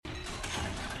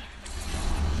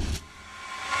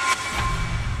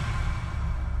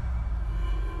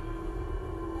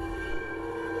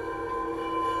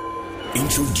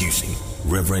Introducing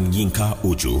Reverend Yinka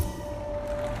Ojo.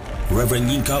 Reverend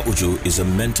Yinka Ojo is a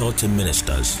mentor to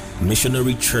ministers,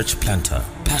 missionary church planter,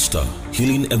 pastor,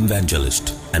 healing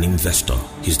evangelist, and investor.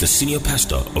 He's the senior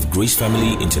pastor of Grace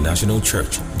Family International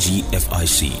Church,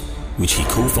 GFIC, which he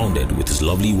co-founded with his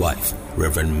lovely wife,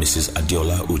 Reverend Mrs.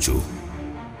 Adiola Ojo.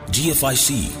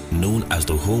 GFIC, known as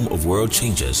the home of world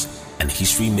changers and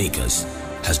history makers,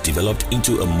 has developed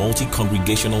into a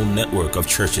multi-congregational network of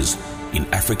churches in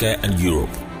Africa and Europe.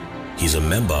 He's a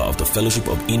member of the Fellowship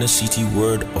of Inner City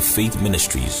Word of Faith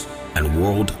Ministries and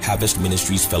World Harvest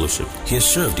Ministries Fellowship. He has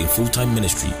served in full-time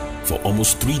ministry for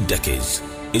almost 3 decades.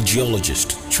 A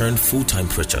geologist turned full-time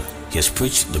preacher, he has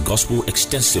preached the gospel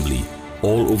extensively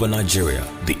all over Nigeria,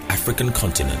 the African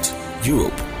continent,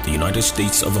 Europe, the United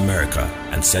States of America,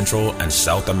 and Central and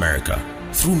South America,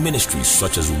 through ministries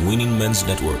such as Winning Men's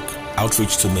Network,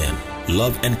 Outreach to Men,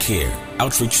 Love and Care,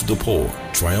 Outreach to the Poor,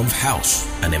 Triumph House,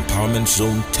 and Empowerment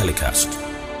Zone telecast.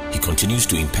 He continues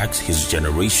to impact his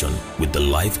generation with the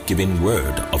life-giving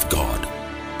Word of God.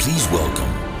 Please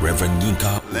welcome Reverend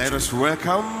Yinka. Let us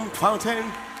welcome Fountain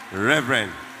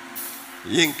Reverend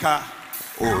Yinka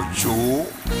Ojo.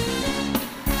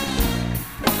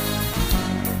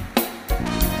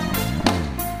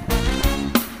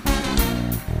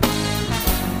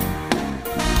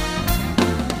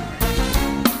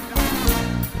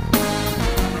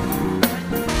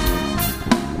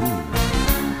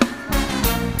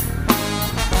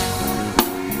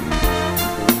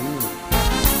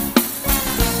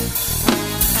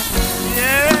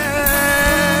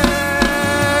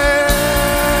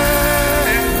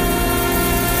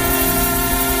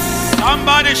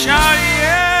 Somebody shout,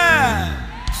 yeah!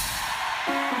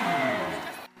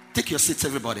 Take your seats,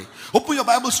 everybody. Open your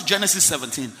Bibles to Genesis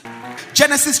 17.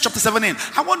 Genesis chapter 17.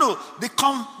 I want to,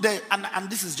 and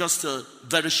this is just a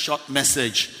very short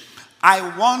message.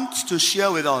 I want to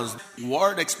share with us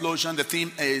word explosion. The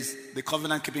theme is the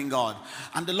covenant keeping God.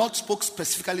 And the Lord spoke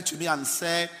specifically to me and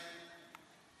said,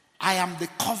 I am the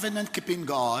covenant keeping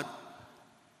God,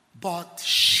 but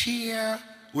share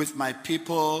with my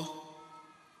people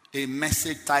a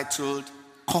message titled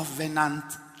Covenant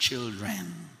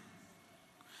Children.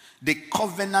 The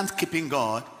covenant keeping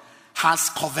God has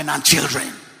covenant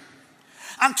children.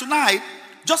 And tonight,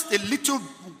 just a little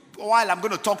while I'm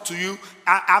going to talk to you,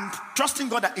 I'm trusting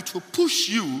God that it will push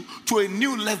you to a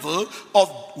new level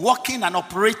of walking and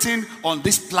operating on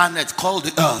this planet called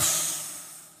the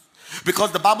earth.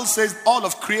 Because the Bible says all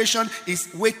of creation is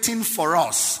waiting for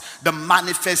us, the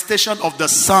manifestation of the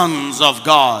sons of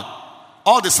God.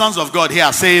 All the sons of God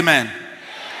here, say amen.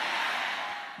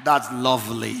 That's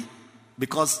lovely.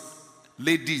 Because,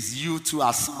 ladies, you too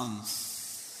are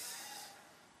sons.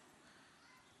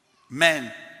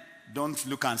 Men, don't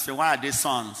look and say, why are they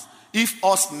sons? If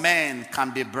us men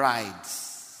can be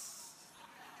brides,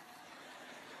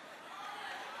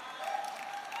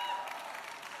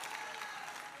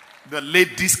 the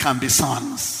ladies can be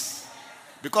sons.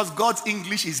 Because God's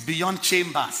English is beyond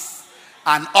Chambers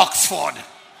and Oxford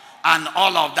and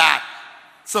all of that.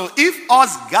 So if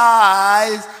us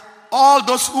guys, all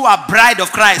those who are bride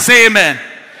of Christ, say amen.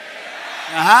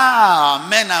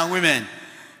 Men and women.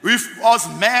 If us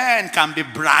men can be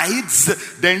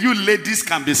brides, then you ladies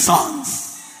can be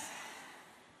sons.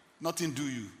 Nothing do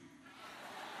you.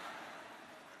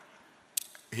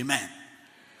 Amen.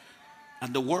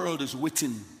 And the world is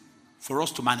waiting for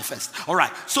us to manifest. All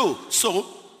right. So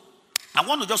I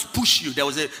want to just push you. There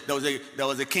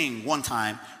was a king one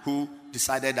time who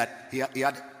decided that he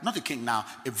had, not a king now,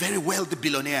 a very wealthy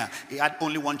billionaire. He had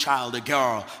only one child, a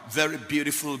girl, very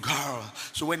beautiful girl.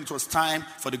 So when it was time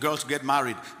for the girl to get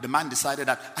married, the man decided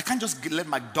that I can't just let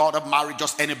my daughter marry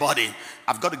just anybody.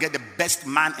 I've got to get the best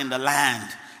man in the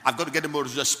land. I've got to get the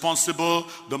most responsible,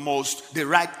 the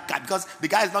right guy. Because the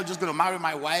guy is not just going to marry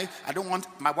my wife. I don't want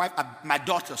my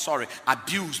daughter,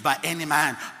 abused by any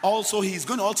man. Also, he's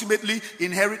going to ultimately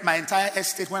inherit my entire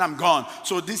estate when I'm gone.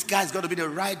 So this guy's got to be the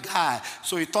right guy.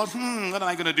 So he thought, what am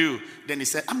I going to do? Then he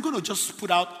said, I'm going to just put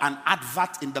out an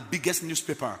advert in the biggest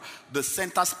newspaper. The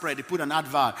center spread, he put an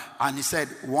advert. And he said,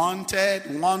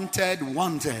 wanted, wanted,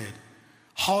 wanted.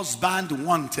 Husband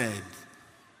wanted.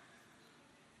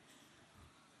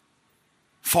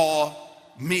 For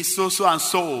me, so and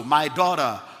so, my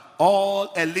daughter,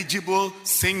 all eligible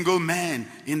single men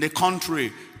in the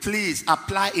country, please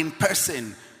apply in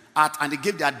person and they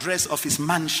gave the address of his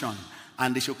mansion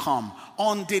and they should come.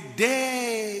 On the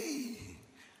day,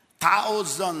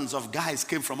 thousands of guys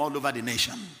came from all over the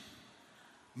nation.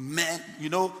 Men,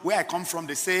 where I come from,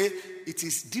 they say it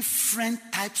is different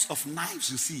types of knives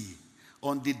you see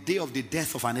on the day of the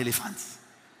death of an elephant.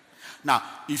 Now,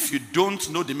 if you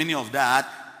don't know the meaning of that,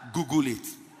 Google it.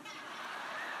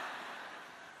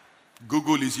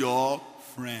 Google is your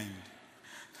friend.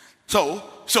 So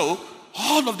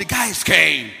all of the guys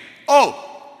came.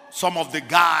 Oh, some of the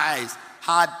guys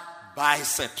had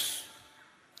biceps,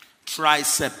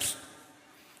 triceps,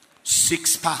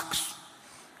 6 packs,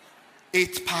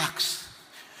 8 packs.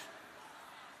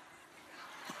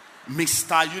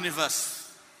 Mr.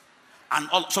 Universe. And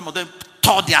some of them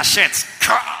tore their shirts.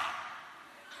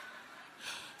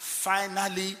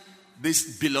 Finally,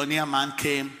 this billionaire man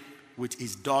came with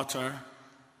his daughter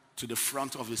to the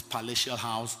front of his palatial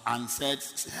house and said,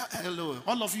 hello,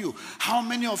 all of you. How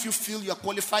many of you feel you are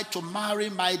qualified to marry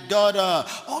my daughter?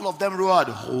 All of them roared,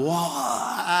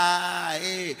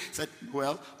 why? Said,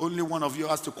 well, only one of you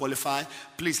has to qualify.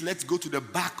 Please, let's go to the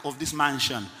back of this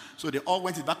mansion. So they all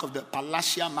went to the back of the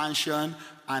palatial mansion,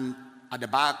 and at the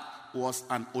back was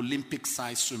an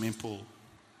Olympic-sized swimming pool.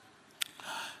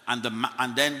 And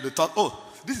then they thought,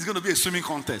 oh, this is going to be a swimming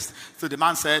contest. So the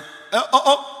man said,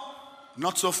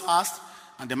 not so fast.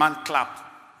 And the man clapped.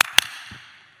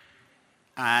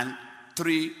 And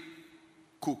 3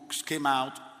 cooks came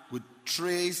out with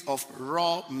trays of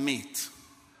raw meat.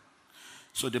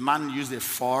 So the man used a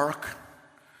fork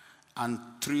and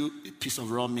threw a piece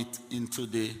of raw meat into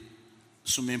the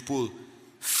swimming pool.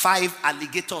 5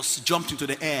 alligators jumped into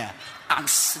the air and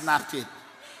snapped it.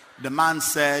 The man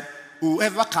said,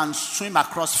 whoever can swim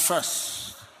across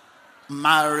first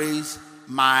marries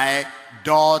my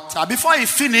daughter. Before he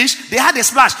finished, they had a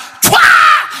splash.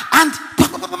 And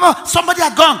somebody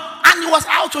had gone. And he was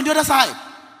out on the other side.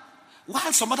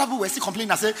 While some other people were still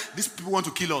complaining and said, these people want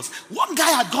to kill us. One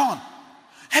guy had gone.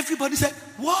 Everybody said,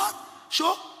 what?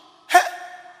 Sure? Hey.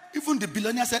 Even the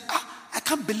billionaire said, I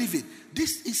can't believe it.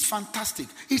 This is fantastic.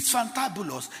 It's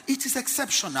fantabulous. It is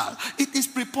exceptional. It is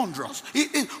preponderous.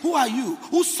 Who are you?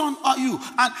 Whose son are you?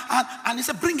 And he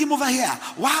said, bring him over here.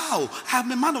 Wow, I'm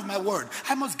a man of my word.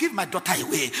 I must give my daughter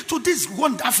away to this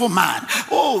wonderful man.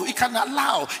 Oh, he can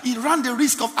allow. He ran the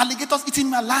risk of alligators eating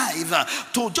him alive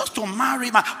just to marry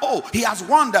him. Oh, he has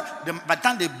won. By the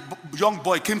time the young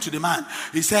boy came to the man,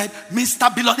 he said, Mr.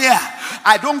 Billionaire,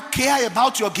 I don't care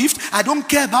about your gift. I don't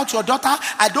care about your daughter.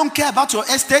 I don't care about your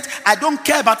estate. I don't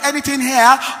care about anything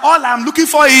here. All I'm looking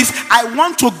for is I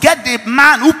want to get the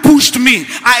man who pushed me.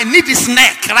 I need his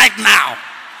neck right now.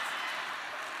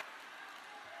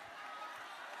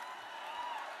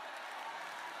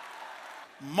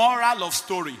 Moral of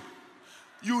story.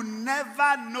 You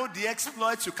never know the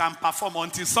exploits you can perform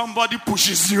until somebody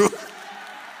pushes you.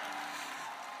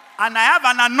 And I have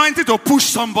an anointing to push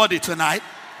somebody tonight.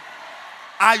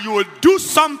 And you will do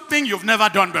something you've never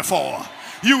done before.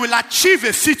 You will achieve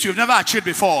a feat you've never achieved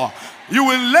before. You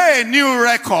will lay a new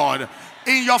record.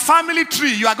 In your family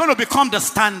tree, you are going to become the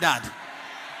standard.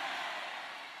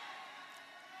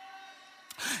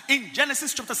 In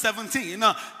Genesis chapter 17,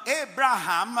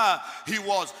 Abraham,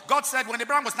 God said, when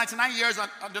Abraham was 99 years,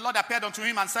 and the Lord appeared unto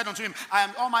him and said unto him, I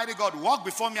am Almighty God, walk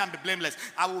before me and be blameless.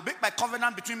 I will make my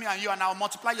covenant between me and you, and I will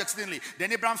multiply you exceedingly.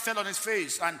 Then Abraham fell on his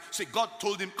face, and so God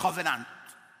told him covenant.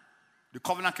 The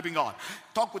covenant keeping God.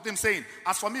 Talk with him saying,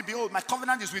 as for me, behold, my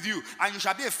covenant is with you, and you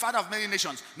shall be a father of many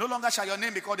nations. No longer shall your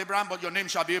name be called Abraham, but your name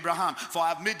shall be Abraham. For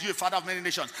I have made you a father of many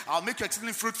nations. I will make you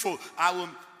exceedingly fruitful.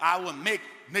 I will make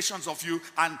nations of you,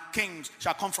 and kings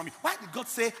shall come from you. Why did God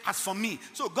say, as for me?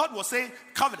 So God was saying,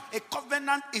 covenant. A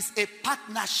covenant is a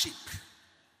partnership.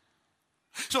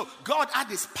 So God had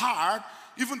his part,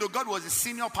 even though God was a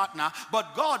senior partner,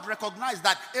 but God recognized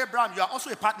that, Abraham, you are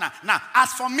also a partner. Now,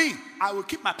 as for me, I will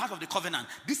keep my part of the covenant.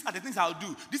 These are the things I will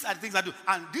do. These are the things I do.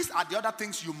 And these are the other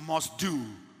things you must do.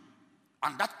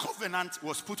 And that covenant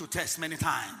was put to test many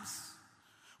times.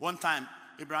 One time,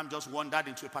 Abraham just wandered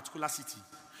into a particular city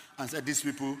and said, these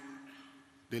people,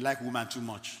 they like women too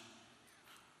much.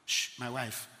 Shh, my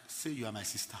wife, say you are my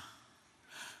sister.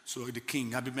 So the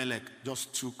king, Abimelech,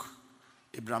 just took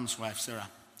Abraham's wife, Sarah.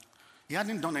 He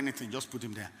hadn't done anything, just put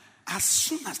him there. As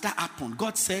soon as that happened,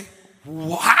 God said,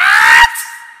 what?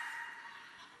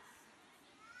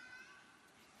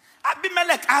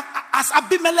 Has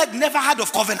Abimelech never heard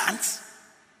of covenants?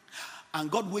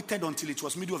 And God waited until it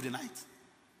was middle of the night.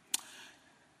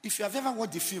 If you have ever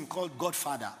watched the film called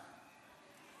Godfather,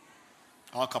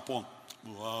 Al Capone,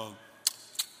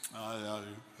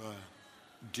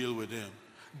 deal with him.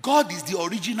 God is the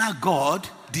original God,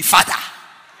 the father.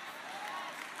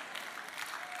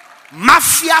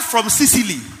 Mafia from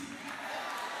Sicily.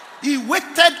 He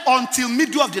waited until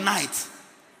middle of the night.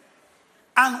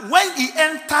 And when he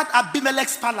entered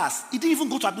Abimelech's palace, he didn't even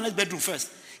go to Abimelech's bedroom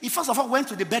first. He first of all went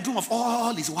to the bedroom of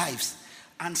all his wives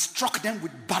and struck them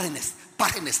with barrenness.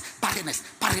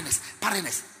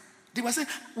 They were saying,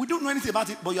 we don't know anything about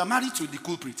it, but you are married to the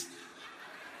culprit.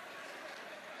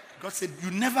 God said,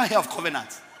 you never hear of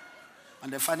covenant.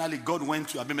 And then finally God went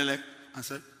to Abimelech and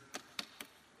said,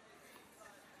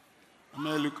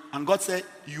 Abimelech, and God said,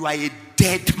 you are a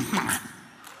dead man.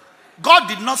 God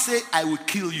did not say, I will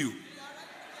kill you.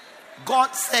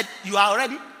 God said, you are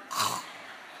already.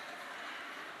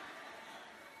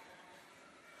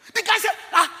 The guy said,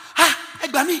 I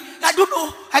don't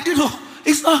know.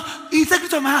 It's not, it's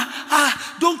secret of my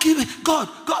heart. Don't kill me. God.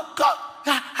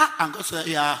 And God said,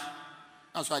 yeah.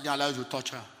 That's why I didn't allow you to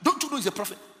touch her. Don't you know he's a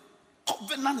prophet?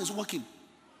 Covenant is working.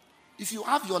 If you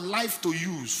have your life to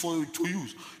use,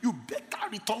 you better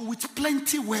return with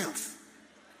plenty wealth.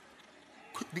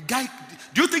 The guy,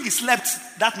 do you think he slept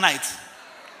that night?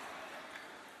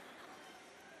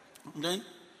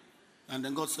 And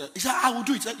then God said, he said, I will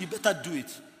do it. He said, you better do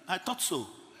it. I thought so.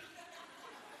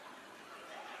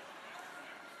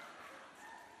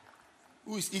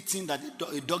 Who is eating that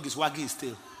a dog is wagging his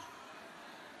tail?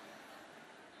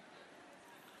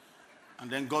 And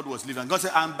then God was leaving. God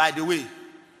said, and by the way,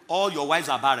 all your wives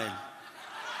are barren.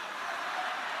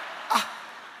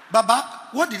 Baba,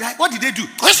 what did they do?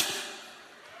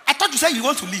 I thought you said you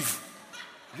want to leave.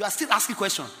 You are still asking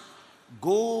questions.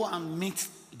 Go and meet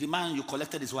the man you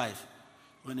collected his wife.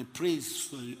 When he prays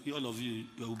for all of you,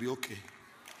 you will be okay.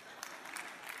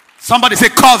 Somebody say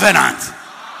covenant.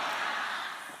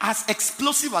 As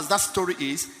explosive as that story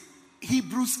is,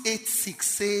 Hebrews 8:6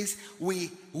 says,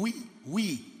 we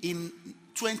in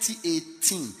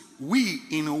 2018, we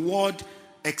in word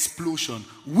explosion,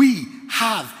 we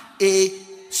have a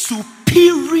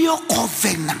superior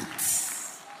covenant.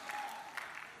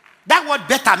 That word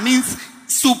better means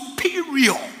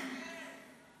superior.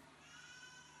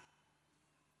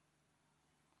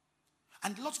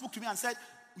 And the Lord spoke to me and said,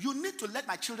 you need to let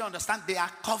my children understand they are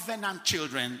covenant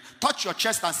children. Touch your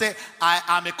chest and say, I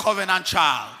am a covenant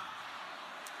child.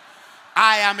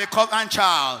 I am a covenant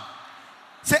child.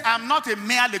 Say, I'm not a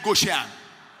mere negotiation.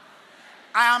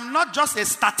 I am not just a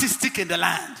statistic in the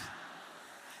land.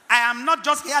 I am not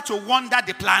just here to wander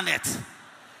the planet.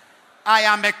 I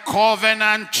am a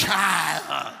covenant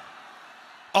child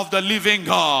of the living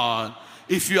God.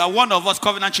 If you are one of us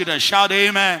covenant children, shout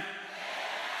amen.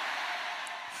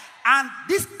 And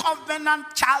this covenant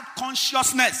child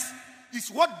consciousness is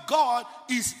what God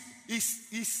is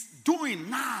doing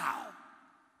now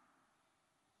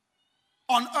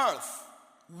on earth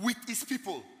with his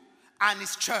people and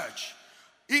his church.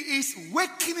 He is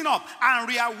waking up and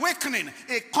reawakening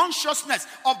a consciousness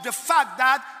of the fact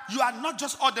that you are not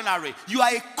just ordinary, you are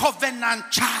a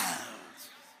covenant child.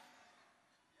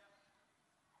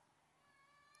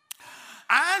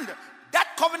 And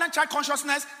that covenant child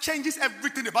consciousness changes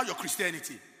everything about your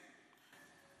Christianity.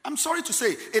 I'm sorry to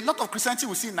say, a lot of Christianity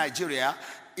we see in Nigeria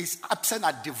is absent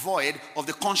and devoid of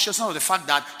the consciousness of the fact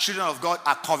that children of God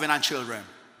are covenant children.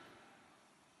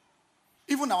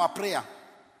 Even our prayer.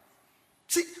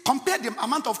 See, compare the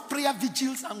amount of prayer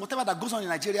vigils and whatever that goes on in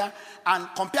Nigeria and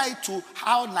compare it to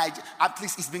how at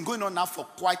least it's been going on now for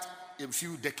quite a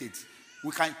few decades.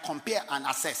 We can compare and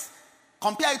assess.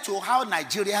 Compare it to how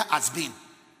Nigeria has been.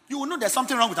 You will know there's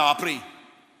something wrong with our praying.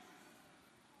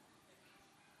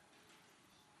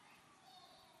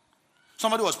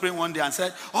 Somebody was praying one day and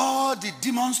said, all the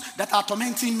demons that are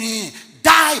tormenting me,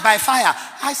 die by fire.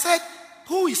 I said,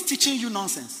 who is teaching you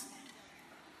nonsense?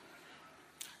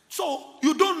 So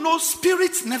you don't know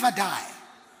spirits never die.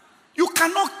 You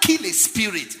cannot kill a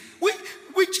spirit.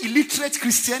 Which illiterate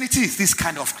Christianity is this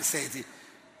kind of Christianity?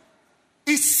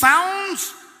 It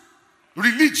sounds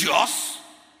religious,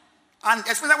 and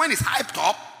especially when it's hyped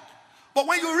up. But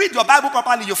when you read your Bible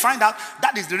properly, you find out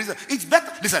that is the reason. It's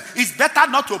better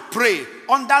not to pray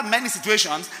under many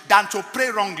situations than to pray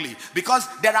wrongly. Because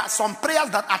there are some prayers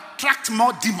that attract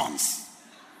more demons.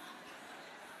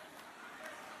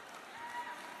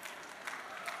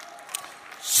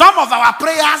 Some of our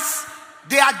prayers,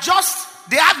 they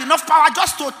have enough power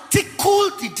just to tickle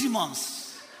the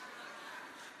demons.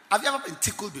 Have you ever been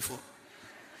tickled before?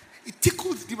 It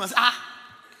tickles the demons.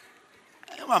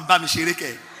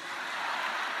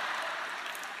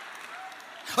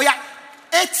 Oh yeah,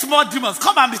 8 more demons.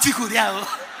 Come and be tickled. Yeah.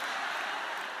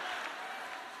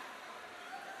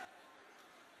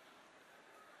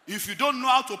 If you don't know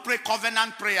how to pray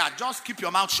covenant prayer, just keep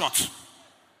your mouth shut.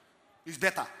 It's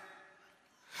better.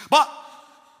 But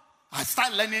I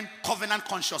started learning covenant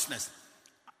consciousness.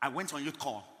 I went on youth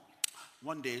call.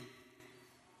 One day,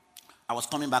 I was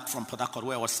coming back from Port Harcourt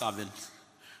where I was serving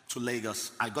to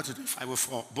Lagos. I got to the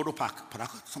 504 Borough Park, Port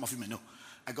Harcourt. Some of you may know.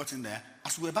 I got in there.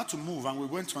 As we were about to move and we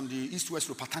went on the east-west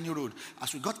road, Patani Road,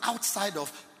 as we got outside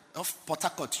of Port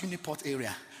Harcourt, Uniport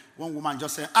area, one woman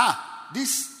just said,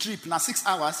 this trip now 6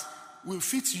 hours, we'll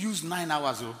fit use 9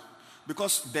 hours,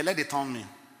 because Bele they told me.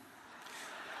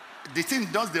 The thing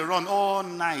does the run all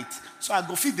night. So I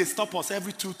go fit they stop us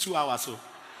every 2 hours. So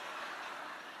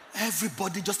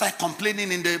everybody just like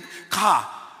complaining in the car.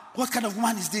 What kind of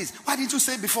woman is this? Why didn't you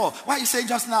say before? Why you say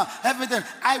just now? Everything.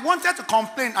 I wanted to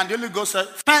complain and the Holy Ghost said,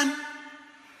 fine.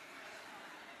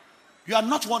 You are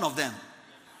not one of them.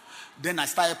 Then I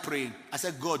started praying. I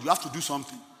said, God, you have to do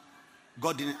something.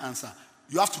 God didn't answer.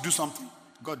 You have to do something.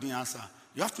 God didn't answer.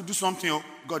 You have to do something.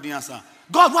 God didn't answer.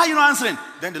 God, why are you not answering?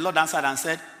 Then the Lord answered and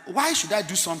said, why should I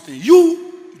do something?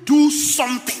 You do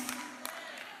something.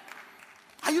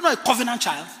 Are you not a covenant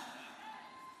child?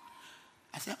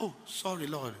 I said, oh, sorry,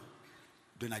 Lord.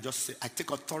 Then I just say, I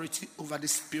take authority over the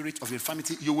spirit of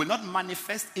infirmity. You will not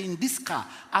manifest in this car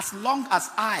as long as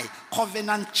I,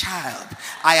 covenant child,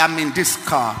 I am in this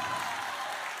car.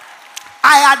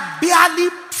 I had barely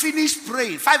finished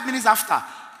praying. 5 minutes after,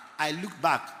 I looked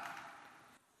back.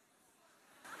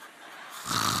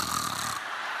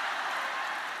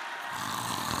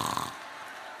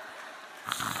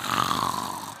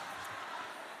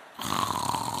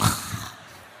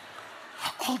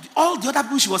 All the other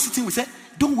people she was sitting with said,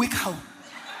 don't wake her.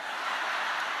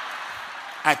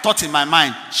 I thought in my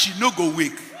mind, she no go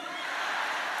wake.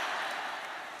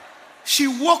 She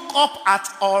woke up at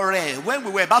Ore when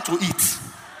we were about to eat.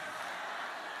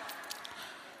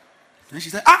 Then she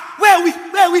said, where are we?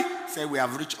 Where are we? Said, we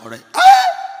have reached Ore.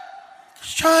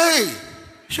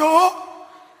 Sure.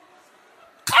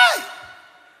 Kai.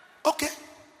 Okay.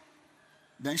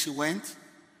 Then she went,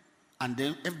 and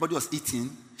then everybody was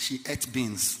eating. She ate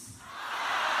beans.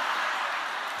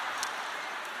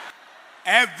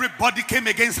 Everybody came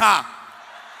against her.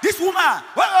 This woman,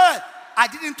 wait. I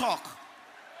didn't talk.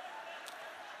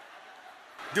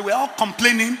 They were all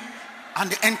complaining, and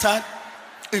they entered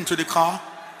into the car,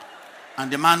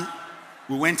 and the man,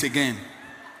 we went again.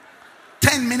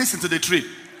 10 minutes into the trip.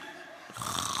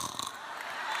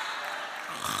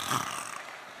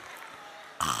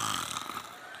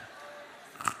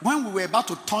 When we were about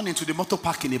to turn into the motor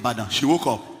park in Ibadan, she woke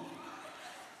up.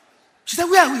 She said,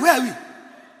 where are we? Where are we?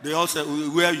 They all said,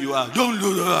 where you are. Don't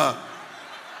do that.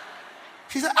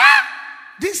 She said,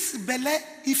 this Bele,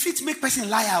 if it make person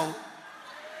liar.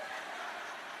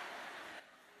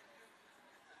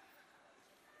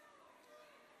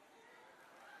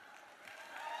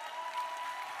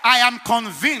 I am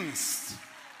convinced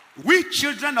we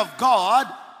children of God,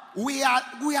 we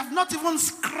have not even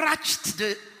scratched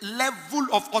the level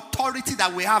of authority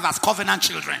that we have as covenant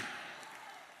children.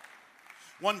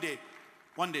 One day,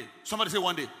 somebody say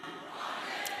one day.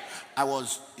 I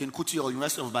was in Kuti or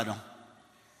University of Ibadan.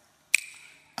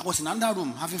 I was in another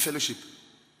room having fellowship.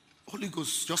 Holy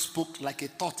Ghost just spoke like a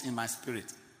thought in my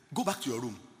spirit. Go back to your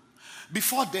room.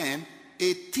 Before then,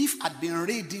 a thief had been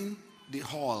raiding the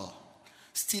hall,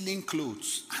 stealing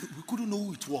clothes, and we couldn't know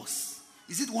who it was.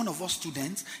 Is it one of us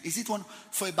students? Is it one?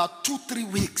 For about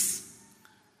 2-3 weeks,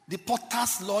 the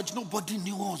Potter's Lodge, nobody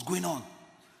knew what was going on.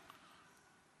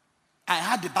 I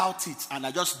heard about it and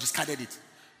I just discarded it.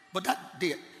 But that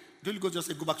day, the Holy Ghost just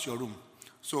said, go back to your room.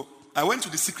 So I went to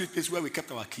the secret place where we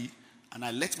kept our key and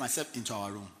I let myself into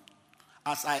our room.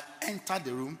 As I entered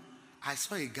the room, I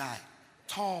saw a guy,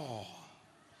 tall.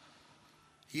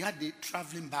 He had the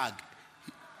traveling bag.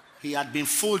 He had been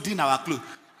folding our clothes.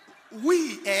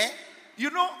 We, you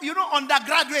know,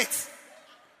 undergraduates,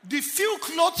 the few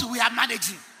clothes we are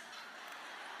managing.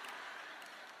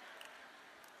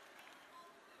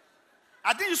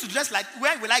 I didn't used to dress like,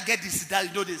 where will I get this? That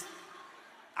you know this.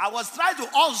 I was trying to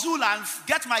hustle and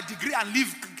get my degree and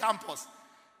leave campus.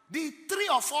 The 3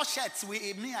 or 4 shirts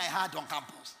I had on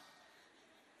campus.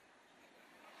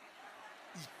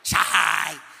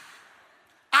 Chai.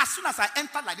 As soon as I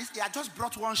entered like this, I just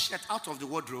brought one shirt out of the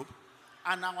wardrobe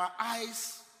and our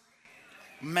eyes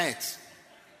met.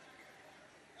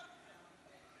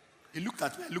 He looked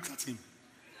at me, I looked at him.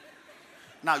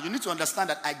 Now, you need to understand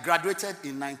that I graduated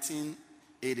in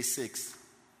 1986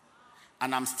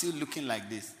 and I'm still looking like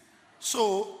this.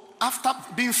 So, after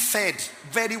being fed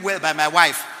very well by my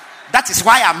wife, that is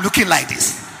why I'm looking like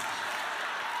this.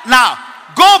 Now,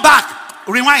 go back,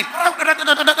 rewind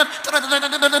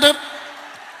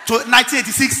to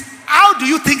 1986. How do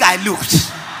you think I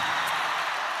looked?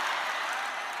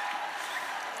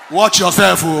 Watch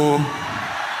yourself. Oh.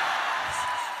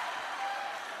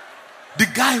 The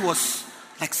guy was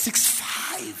like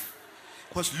 6'5".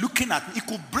 Was looking at me. He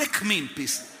could break me in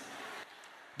pieces.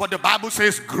 But the Bible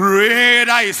says,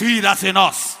 greater is he that's in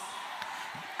us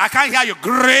I can't hear you.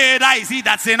 Greater is he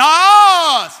that's in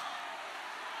us.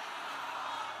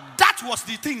 That was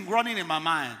the thing running in my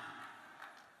mind.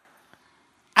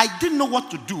 I didn't know what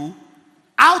to do.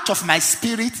 Out of my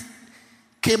spirit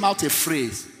came out a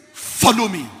phrase, follow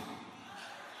me.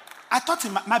 I thought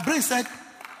my brain said,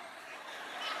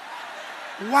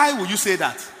 why would you say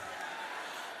that?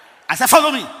 I said,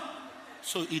 follow me.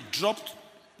 So he dropped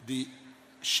the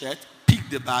shirt,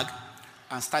 picked the bag,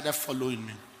 and started following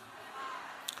me.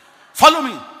 Follow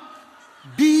me.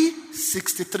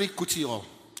 B63 Kutiol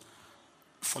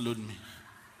followed me.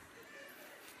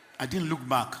 I didn't look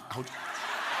back.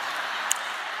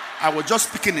 I was just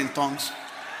speaking in tongues.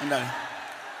 And I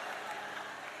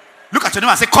look at your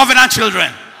neighbor and say, covenant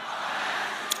children.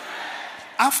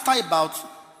 After about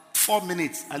 4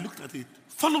 minutes, I looked at it.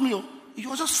 Follow me. Oh. He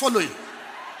was just following.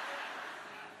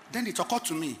 Then it occurred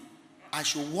to me, I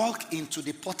should walk into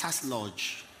the Potter's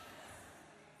Lodge.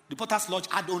 The Potter's Lodge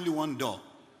had only one door.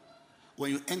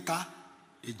 When you enter,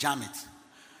 you jam it.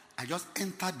 I just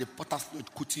entered the Potter's Lodge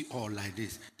Kuti all like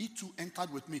this. He too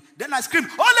entered with me. Then I screamed,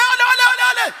 ole, ole, ole,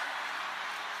 ole, ole.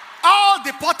 All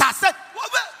the potters said,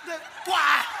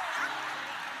 why?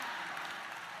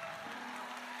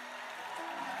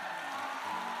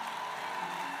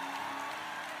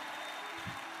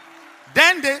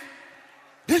 Then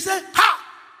they said, ha!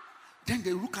 Then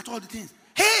they look at all the things.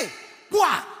 Hey,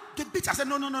 what? The bitch. I said,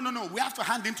 no. We have to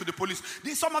hand him to the police.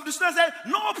 Some of the students said,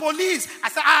 no police. I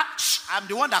said, I'm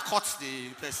the one that caught the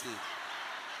person.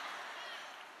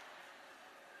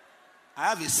 I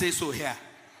have a say so here.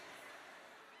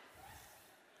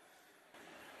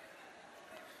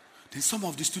 Then some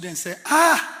of the students say,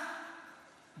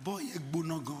 boy,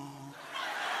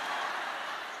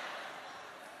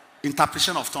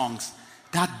 interpretation of tongues.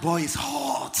 That boy is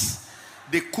hot.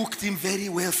 They cooked him very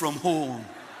well from home.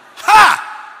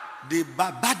 The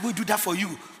bad boy do that for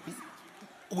you.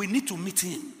 We need to meet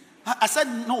him. I said,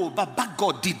 no, but bad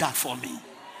God did that for me.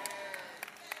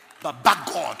 But bad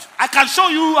God. I can show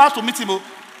you how to meet him.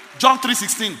 John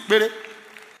 3:16.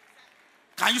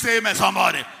 Can you say amen,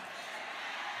 somebody?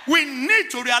 We need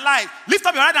to realize, lift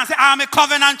up your hand and say, I am a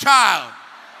covenant child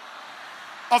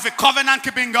of a covenant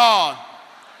keeping God.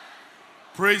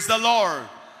 Praise the Lord.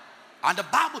 And the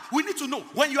Bible, we need to know,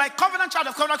 when you are a covenant child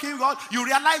of covenant keeping God, you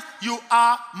realize you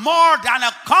are more than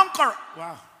a conqueror.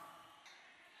 Wow.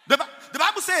 The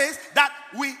Bible says that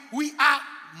we are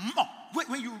more.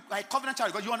 When you are a covenant child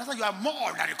of God, you understand you are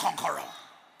more than a conqueror.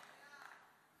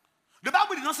 The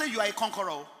Bible did not say you are a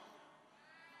conqueror.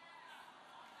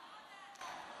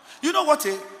 You know what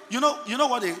a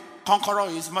conqueror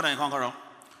is, more than a conqueror?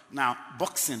 Now,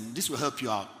 boxing, this will help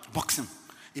you out. Boxing,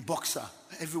 a boxer,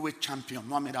 heavyweight champion,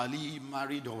 Muhammad Ali,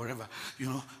 married or whatever,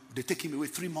 they take him away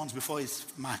 3 months before his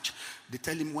match. They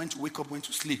tell him when to wake up, when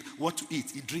to sleep, what to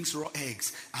eat. He drinks raw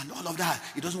eggs and all of that.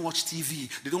 He doesn't watch TV.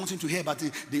 They don't want him to hear about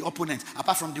the opponent,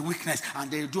 apart from the weakness, and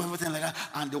they do everything like that.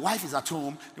 And the wife is at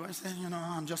home. The wife says,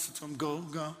 I'm just at home, go.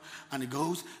 And he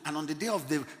goes. And on the day of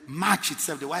the match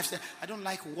itself, the wife said, I don't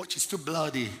like watch, it's too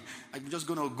bloody. I'm just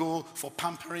going to go for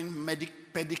pampering,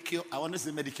 pedicure. I want to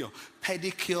say medicure.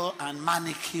 Pedicure and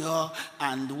manicure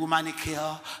and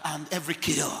womanicure and every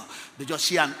cure.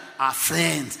 She and our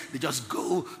friends, they just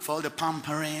go for all the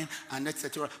pampering and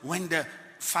etc. When the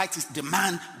fight is, the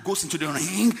man goes into the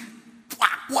ring,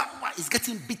 he's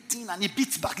getting beaten and he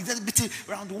beats back. He's getting beaten.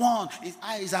 Round 1, his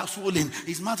eyes are swollen,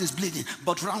 his mouth is bleeding.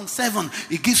 But round 7,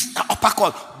 he gives an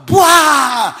uppercut.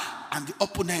 And the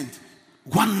opponent,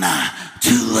 1,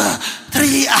 2,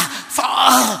 3,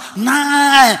 4,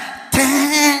 9,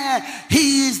 10.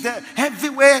 He is the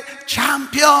heavyweight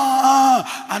champion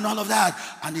and all of that.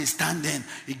 And he's standing.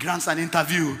 He grants an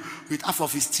interview with half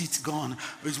of his teeth gone,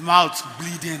 his mouth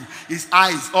bleeding, his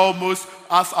eyes almost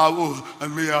half hour.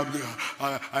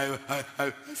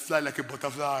 I fly like a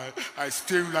butterfly. I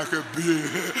sting like a bee.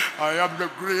 I am the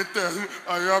greatest.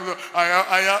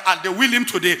 And they wheel him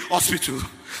to the hospital.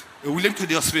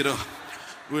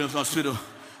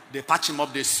 They patch him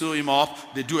up, they sew him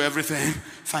up, they do everything.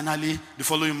 Finally, the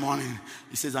following morning,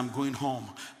 he says, I'm going home.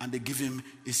 And they give him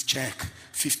his check,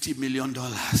 $50 million.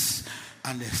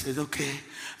 And they said, okay.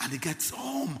 And he gets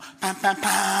home. Pam, pam,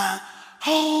 pam.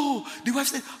 Oh, the wife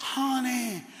said,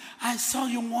 honey, I saw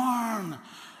you won.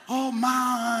 Oh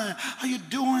my, how you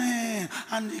doing?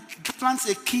 And he plants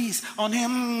a kiss on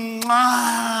him.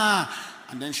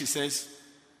 And then she says,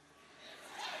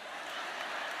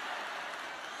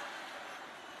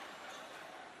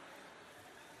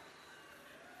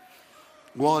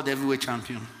 world heavyweight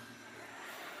champion,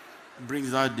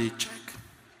 brings out the check,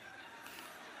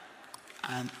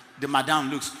 and the madam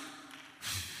looks.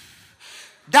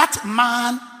 That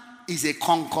man is a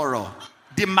conqueror.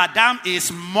 The madam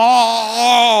is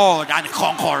more than a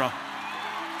conqueror.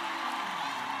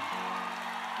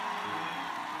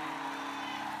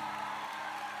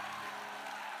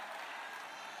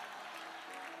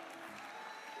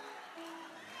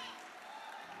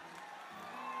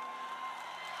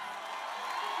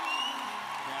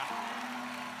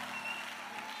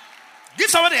 Give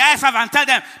somebody the high five and tell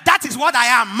them, that is what I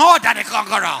am, more than a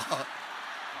conqueror.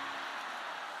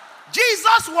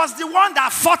 Jesus was the one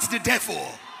that fought the devil.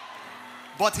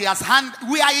 But we are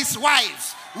his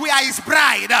wives. We are his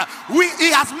bride.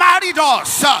 He has married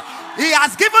us. He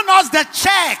has given us the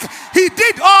check. He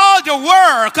did all the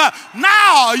work.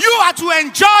 Now you are to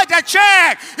enjoy the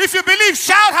check. If you believe,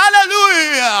 shout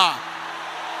hallelujah.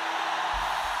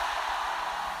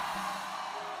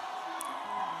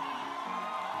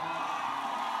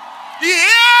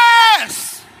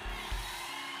 Yes.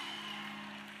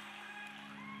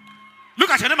 Look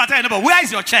at your neighbor and tell your neighbor, where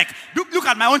is your check? Look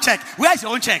at my own check. Where is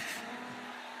your own check?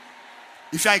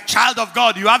 If you're a child of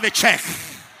God, you have a check.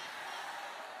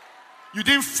 You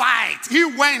didn't fight. He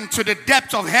went to the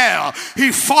depths of hell.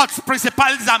 He fought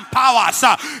principalities and powers.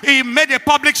 He made a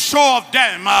public show of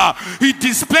them. He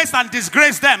displaced and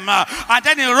disgraced them. And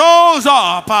then he rose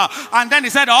up. And then he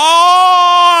said,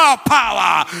 all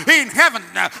power in heaven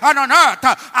and on earth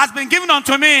has been given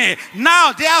unto me.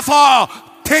 Now, therefore,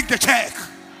 take the check.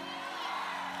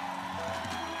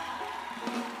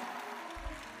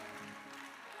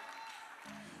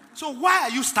 So why are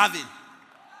you starving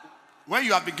when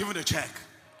you have been given a check?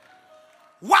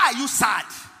 Why are you sad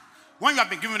when you have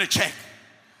been given a check?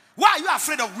 Why are you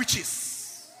afraid of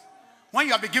witches when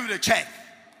you have been given a check?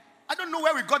 I don't know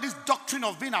where we got this doctrine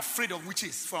of being afraid of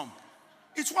witches from.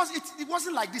 It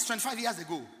wasn't like this 25 years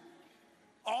ago.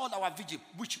 All our vigil,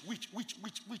 witch.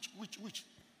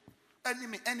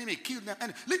 Enemy, kill them.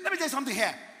 Let me tell you something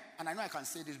here. And I know I can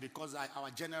say this because our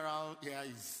general here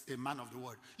is a man of the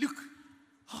word. Look.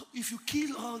 If you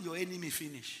kill all your enemy,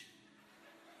 finish.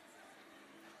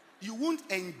 You won't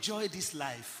enjoy this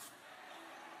life.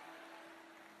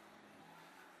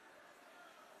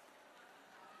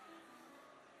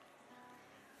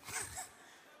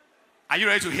 Are you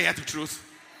ready to hear the truth?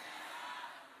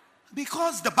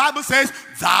 Because the Bible says,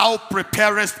 thou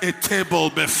preparest a table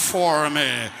before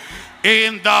me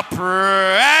in the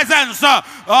presence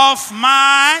of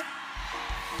my...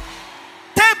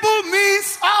 Table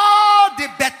means all the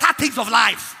better things of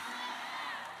life.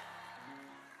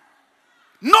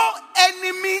 No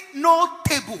enemy, no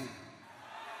table.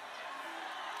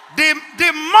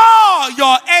 The more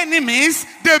your enemies,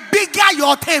 the bigger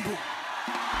your table.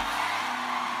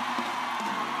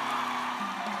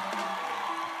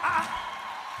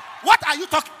 What are you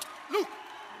talking? Look,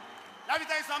 let me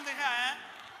tell you something here.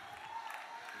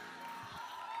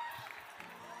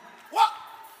 What?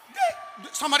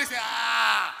 Somebody say,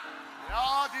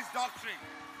 all this doctrine,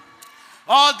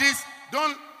 all this,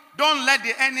 don't let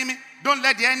the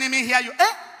enemy hear you.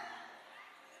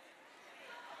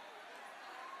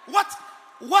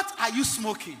 What are you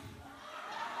smoking?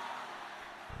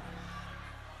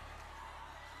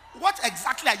 What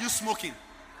exactly are you smoking?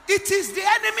 It is the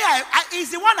enemy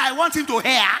is the one I want him to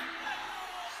hear,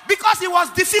 because he was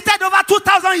defeated over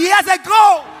 2,000 years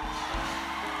ago.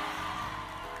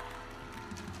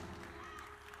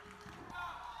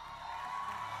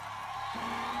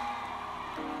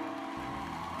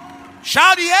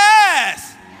 Shout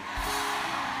yes.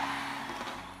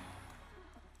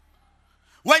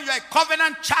 When you're a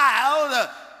covenant child,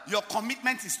 your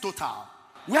commitment is total.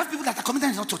 We have people that their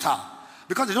commitment is not total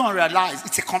because they don't realize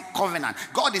it's a covenant.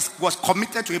 God was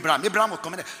committed to Abraham. Abraham was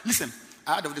committed. Listen,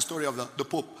 I heard of the story of the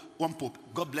Pope. One Pope.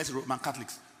 God bless Roman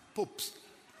Catholics. Popes.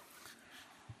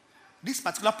 This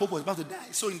particular Pope was about to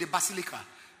die. So in the basilica,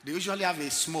 they usually have a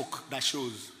smoke that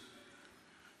shows.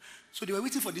 So they were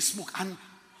waiting for the smoke, and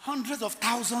hundreds of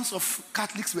thousands of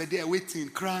Catholics were there waiting,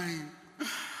 crying.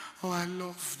 Oh, I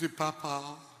love the Papa.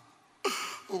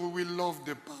 Oh, we love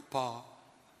the Papa.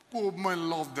 Oh, me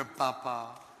love the Papa.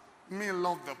 Me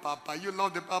love the Papa. You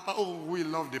love the Papa. Oh, we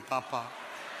love the Papa.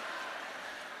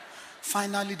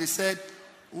 Finally, they said,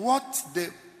 what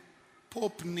the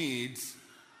Pope needs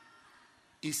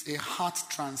is a heart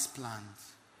transplant.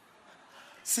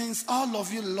 Since all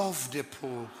of you love the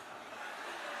Pope,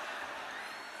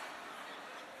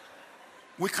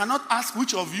 we cannot ask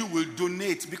which of you will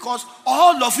donate, because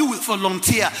all of you will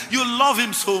volunteer. You love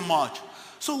him so much.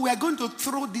 So we are going to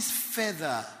throw this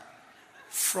feather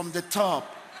from the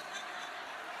top.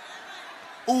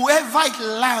 Whoever it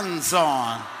lands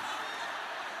on,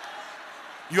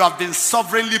 you have been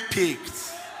sovereignly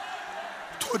picked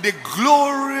to the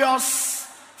glorious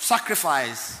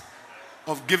sacrifice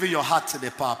of giving your heart to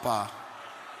the Papa.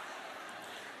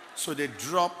 So they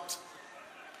dropped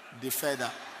the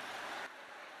feather.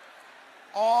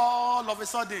 All of a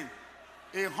sudden,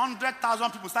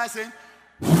 100,000 people started saying,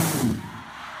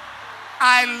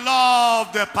 I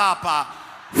love the Papa.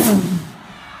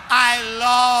 I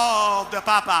love the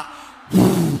Papa.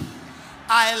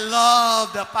 I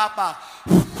love the Papa.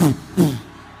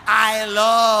 I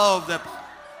love the Papa.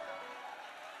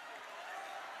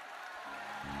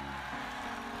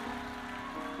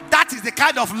 That is the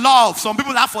kind of love some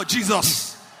people have for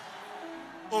Jesus.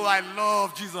 Oh, I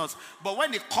love Jesus. But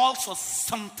when he calls for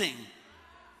something,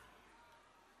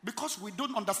 because we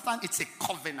don't understand it's a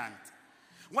covenant.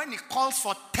 When he calls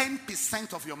for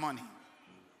 10% of your money,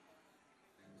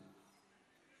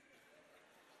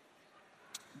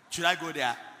 should I go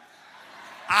there?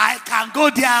 I can go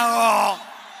there. Oh.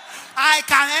 I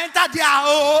can enter there.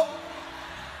 Oh.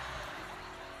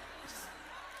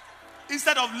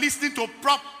 Instead of listening to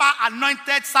proper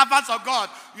anointed servants of God,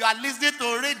 you are listening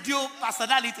to radio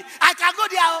personality. I can go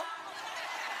there. Oh.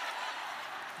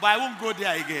 But I won't go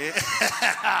there again.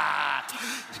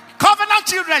 Covenant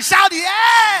children, shout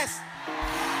yes.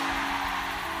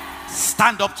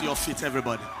 Stand up to your feet,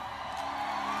 everybody.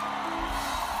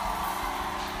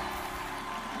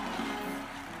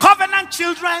 Covenant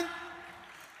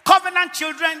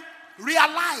children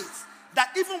realize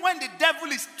that even when the devil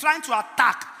is trying to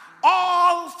attack,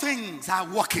 all things are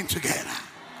working together.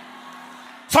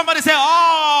 Somebody say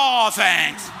all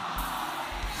things.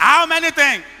 How many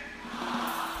things?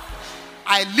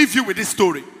 I leave you with this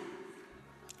story.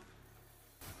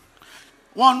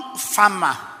 One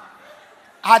farmer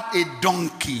had a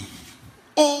donkey,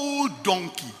 old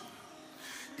donkey.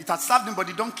 It had served him, but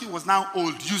the donkey was now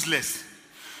old, useless.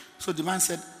 So the man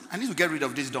said, I need to get rid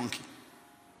of this donkey.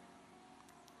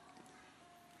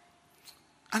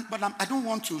 But I don't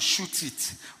want to shoot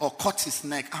it or cut his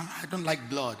neck. I don't like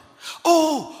blood.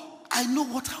 Oh, I know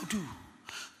what I'll do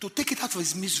to take it out of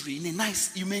his misery in a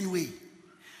nice, humane way.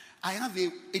 I have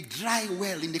a dry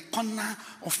well in the corner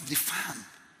of the farm.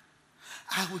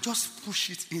 I will just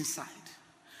push it inside.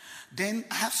 Then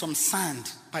I have some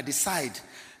sand by the side.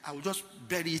 I will just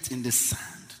bury it in the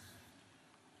sand.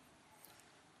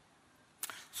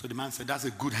 So the man said, that's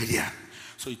a good idea.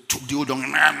 So he took the old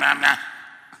donkey,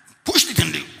 pushed it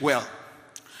in the well.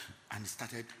 And he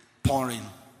started pouring.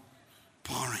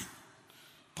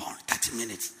 30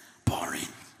 minutes. Pouring.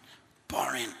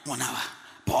 1 hour.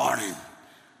 Pouring.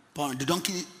 The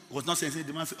donkey was not saying,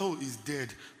 the man said, oh, he's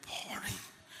dead.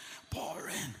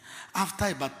 Pouring. After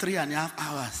about 3.5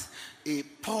 hours, he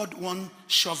poured one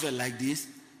shovel like this.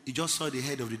 He just saw the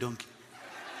head of the donkey.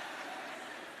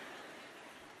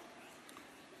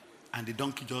 And the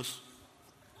donkey just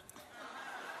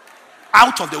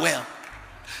out of the well.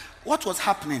 What was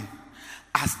happening?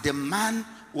 As the man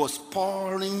was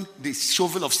pouring the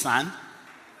shovel of sand,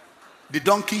 the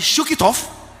donkey shook it off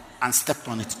and stepped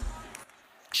on it.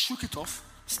 Shook it off,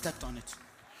 stepped on it.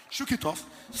 Shook it off,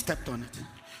 stepped on it.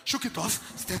 Shook it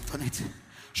off, stepped on it.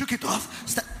 Shook it off,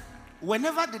 stepped.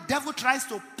 Whenever the devil tries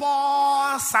to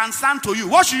pour sand to you,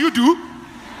 what should you do?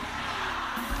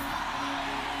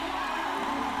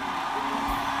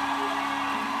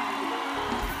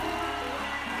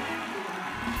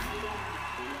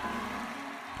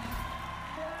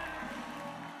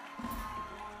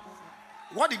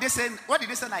 What did they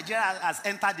say Nigeria has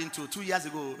entered into 2 years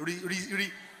ago?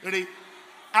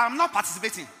 I'm not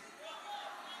participating.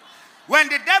 When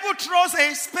the devil throws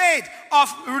a spade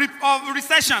of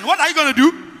recession, what are you going to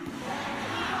do?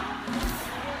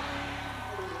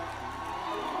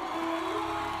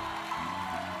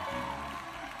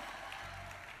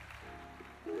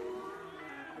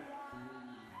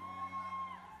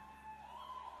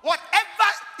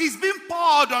 Whatever is being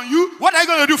poured on you, what are you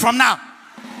going to do from now?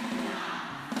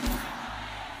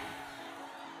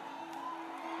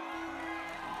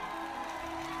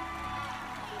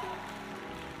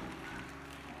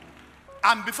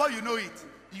 And before you know it,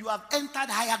 you have entered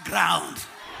higher ground.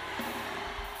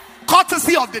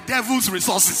 Courtesy of the devil's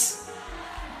resources.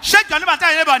 Shake your neighbor and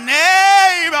tell your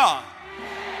neighbor,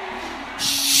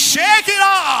 shake it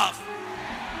off.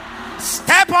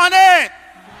 Step on it.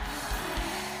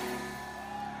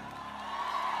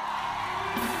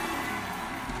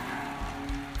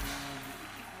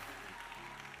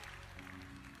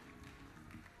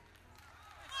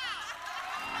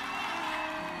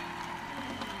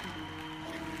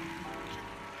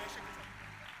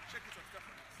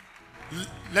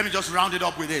 Let me just round it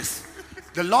up with this.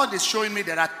 The Lord is showing me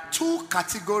there are 2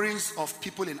 categories of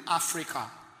people in Africa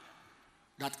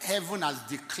that heaven has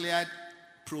declared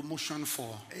promotion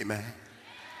for. Amen.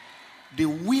 The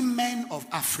women of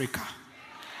Africa,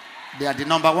 they are the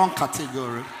number one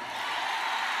category.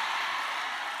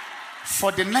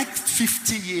 For the next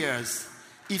 50 years,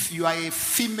 if you are a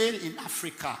female in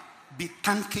Africa, be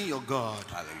thanking your God.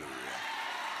 Hallelujah.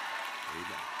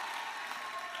 Amen.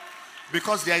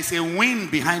 Because there is a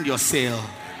wind behind your sail.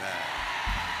 Amen.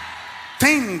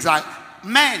 Things like,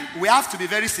 men, we have to be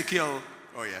very secure.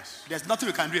 Oh, yes. There's nothing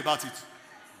we can do about it.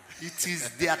 It is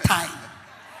their time.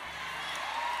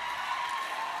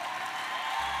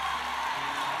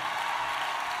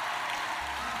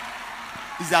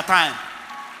 It's their time.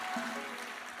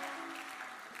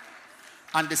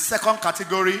 And the second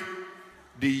category,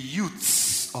 the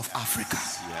youths of Africa.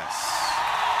 Yes.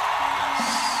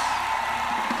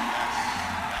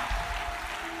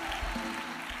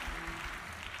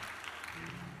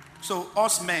 So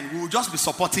us men, we will just be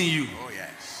supporting you. Oh,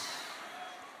 yes.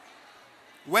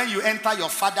 When you enter your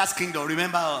father's kingdom,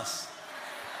 remember us.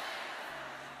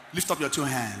 Lift up your two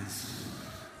hands.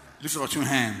 Lift up your two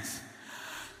hands.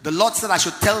 The Lord said I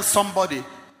should tell somebody,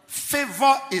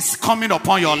 favor is coming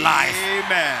upon your life.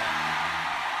 Amen.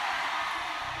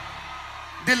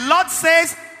 The Lord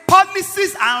says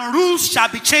policies and rules shall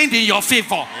be changed in your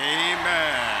favor.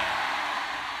 Amen.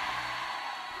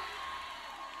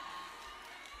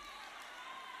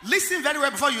 Listen very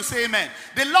well before you say amen.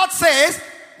 The Lord says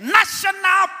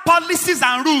national policies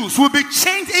and rules will be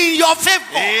changed in your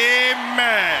favor.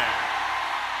 Amen.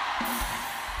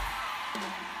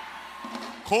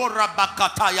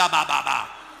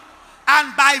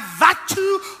 And by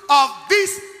virtue of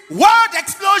this word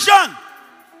explosion,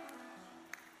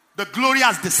 the glory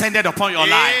has descended upon your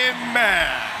life. Amen.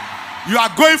 You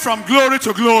are going from glory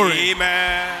to glory.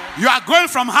 Amen. You are going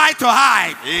from height to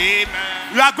height.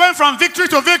 Amen. You are going from victory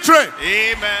to victory.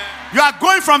 Amen. You are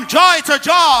going from joy to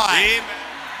joy. Amen.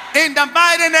 In the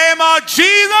mighty name of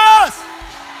Jesus.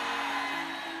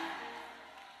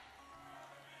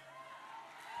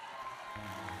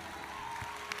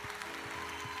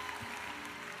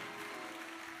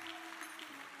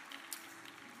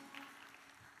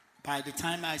 By the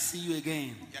time I see you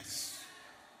again, Yes.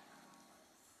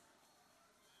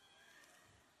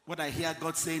 what I hear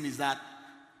God saying is that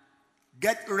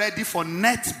get ready for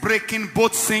net breaking,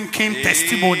 boat sinking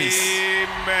testimonies.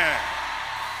 Amen.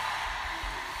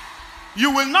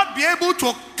 You will not be able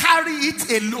to carry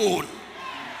it alone.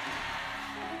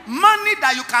 Money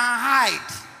that you can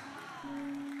hide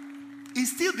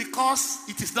is still because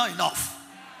it is not enough.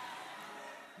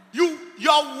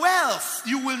 Your wealth,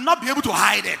 you will not be able to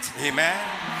hide it. Amen.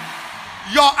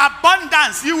 Your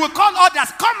abundance, you will call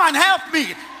others, come and help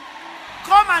me.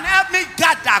 Come and help me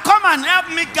gather. Come and help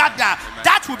me gather. Amen.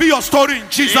 That will be your story in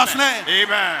Jesus' name.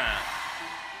 Amen.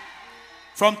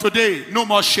 From today, no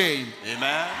more shame.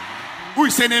 Amen. Who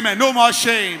is saying amen? No more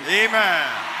shame. Amen.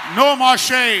 No more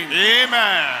shame.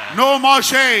 Amen. No more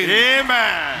shame.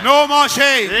 Amen. No more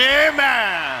shame.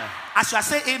 Amen. As you are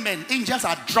saying amen, angels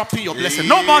are dropping your blessing.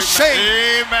 No more shame.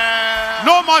 Amen.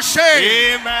 No more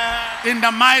shame. Amen. In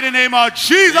the mighty name of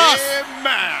Jesus.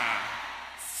 Amen.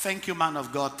 Thank you, man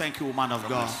of God. Thank you, woman of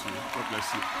God. God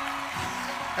bless you.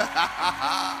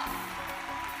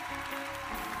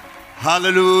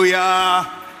 Hallelujah.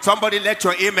 Somebody let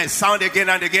your amen sound again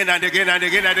and again and again and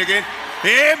again and again.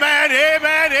 Amen,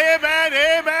 amen, amen,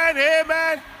 amen,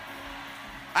 amen.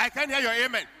 I can hear your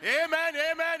amen. Amen,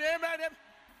 amen, amen, amen.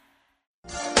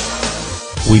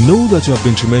 We know that you have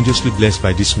been tremendously blessed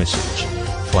by this message.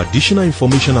 For additional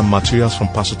information and materials from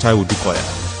Pastor Taiwo Dukoya,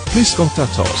 please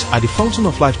contact us at the Fountain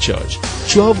of Life Church,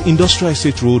 12 Industrial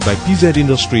Estate Road by PZ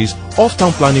Industries, off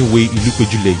Town Planning Way,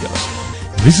 Ilupeju, Lagos.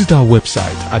 Visit our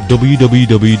website at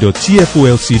www.tfolc.org.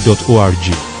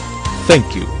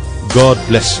 Thank you. God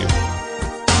bless you.